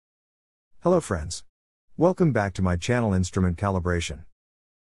Hello friends. Welcome back to my channel Instrument Calibration.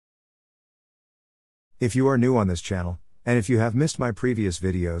 If you are new on this channel, and if you have missed my previous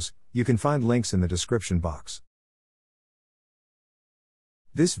videos, you can find links in the description box.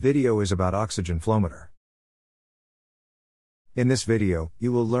 This video is about oxygen flowmeter. In this video,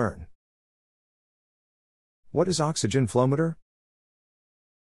 you will learn: what is oxygen flowmeter?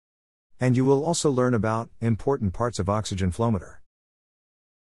 And you will also learn about important parts of oxygen flowmeter.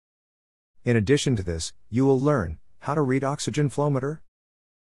 In addition to this, you will learn how to read oxygen flowmeter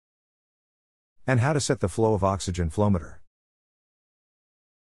and how to set the flow of oxygen flowmeter.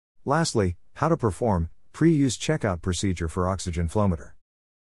 Lastly, how to perform pre-use checkout procedure for oxygen flowmeter.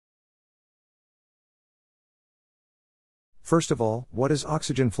 First of all, what is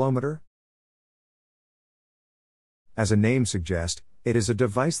oxygen flowmeter? As the name suggests, it is a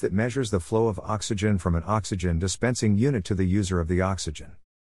device that measures the flow of oxygen from an oxygen-dispensing unit to the user of the oxygen.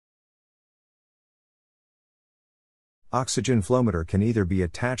 Oxygen flowmeter can either be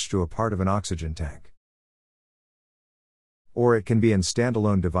attached to a part of an oxygen tank, or it can be a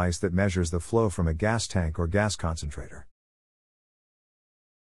standalone device that measures the flow from a gas tank or gas concentrator.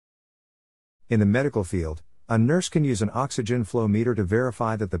 In the medical field, a nurse can use an oxygen flow meter to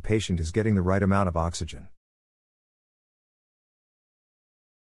verify that the patient is getting the right amount of oxygen.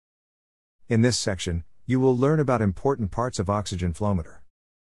 In this section, you will learn about important parts of oxygen flowmeter.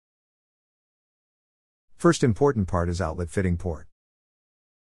 First important part is outlet fitting port.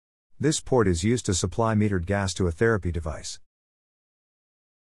 This port is used to supply metered gas to a therapy device.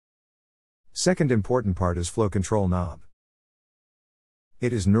 Second important part is flow control knob.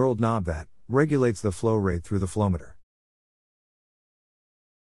 It is knurled knob that regulates the flow rate through the flowmeter.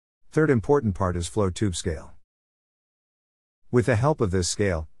 Third important part is flow tube scale. With the help of this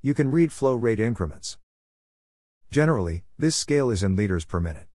scale, you can read flow rate increments. Generally, this scale is in liters per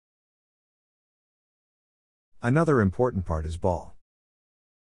minute. Another important part is ball.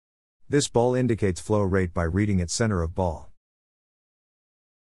 This ball indicates flow rate by reading its center of ball.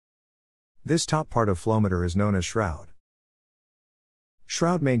 This top part of flowmeter is known as shroud.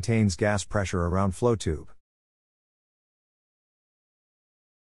 Shroud maintains gas pressure around flow tube.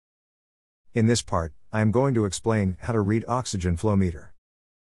 In this part, I am going to explain how to read oxygen flow meter.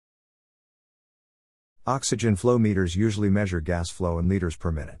 Oxygen flow meters usually measure gas flow in liters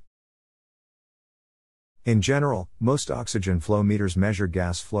per minute. In general, most oxygen flow meters measure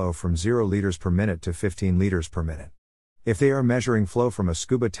gas flow from 0 liters per minute to 15 liters per minute, if they are measuring flow from a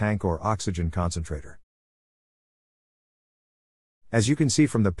scuba tank or oxygen concentrator. As you can see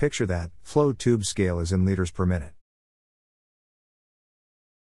from the picture, that flow tube scale is in liters per minute.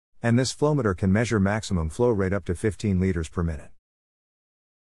 And this flowmeter can measure maximum flow rate up to 15 liters per minute.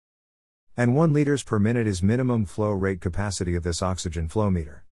 And 1 liters per minute is minimum flow rate capacity of this oxygen flow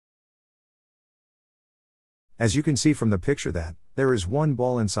meter. As you can see from the picture, that there is one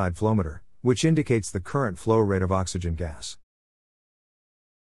ball inside flowmeter, which indicates the current flow rate of oxygen gas.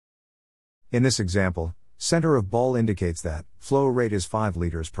 In this example, center of ball indicates that flow rate is 5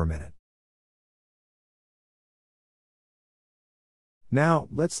 liters per minute. Now,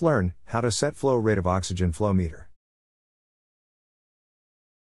 let's learn how to set flow rate of oxygen flow meter.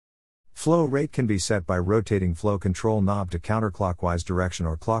 Flow rate can be set by rotating flow control knob to counter-clockwise direction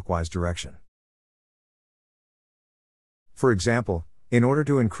or clockwise direction. For example, in order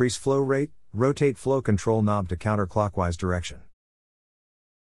to increase flow rate, rotate flow control knob to counter-clockwise direction.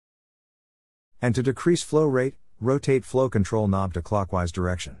 And to decrease flow rate, rotate flow control knob to clockwise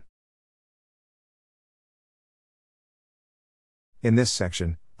direction. In this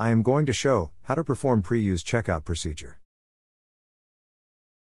section, I am going to show how to perform pre-use checkout procedure.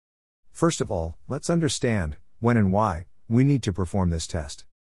 First of all, let's understand when and why we need to perform this test.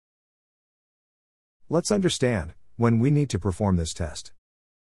 Let's understand when we need to perform this test.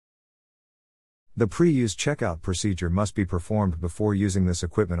 The pre-use checkout procedure must be performed before using this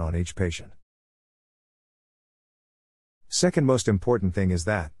equipment on each patient. Second most important thing is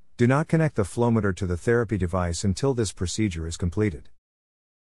that do not connect the flowmeter to the therapy device until this procedure is completed.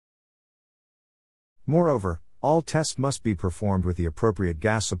 Moreover, all tests must be performed with the appropriate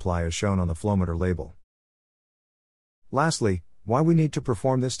gas supply as shown on the flowmeter label. Lastly, why we need to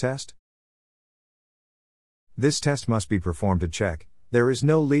perform this test? This test must be performed to check there is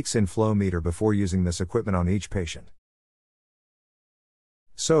no leaks in flow meter before using this equipment on each patient.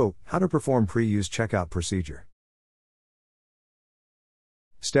 So, how to perform pre-use checkout procedure?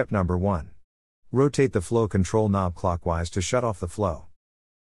 Step number 1. Rotate the flow control knob clockwise to shut off the flow.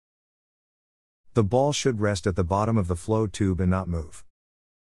 The ball should rest at the bottom of the flow tube and not move.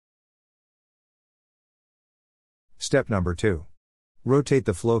 Step number 2. Rotate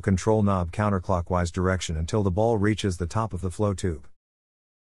the flow control knob counterclockwise direction until the ball reaches the top of the flow tube.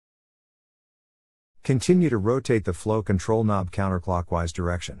 Continue to rotate the flow control knob counterclockwise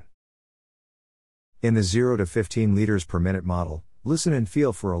direction. In the 0 to 15 liters per minute model, listen and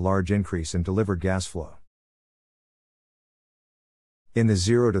feel for a large increase in delivered gas flow. In the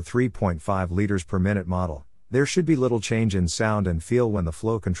 0 to 3.5 liters per minute model, there should be little change in sound and feel when the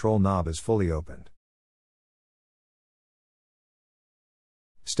flow control knob is fully opened.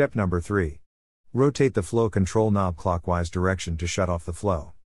 Step number 3. Rotate the flow control knob clockwise direction to shut off the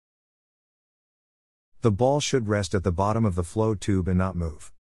flow. The ball should rest at the bottom of the flow tube and not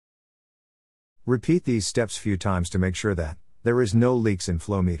move. Repeat these steps few times to make sure that there is no leaks in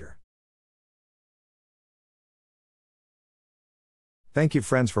flowmeter. Thank you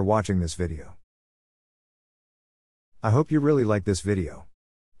friends for watching this video. I hope you really like this video.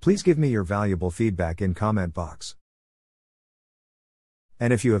 Please give me your valuable feedback in comment box.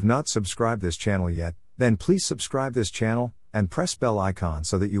 And if you have not subscribed this channel yet, then please subscribe this channel, and press bell icon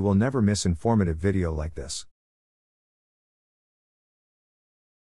so that you will never miss informative video like this.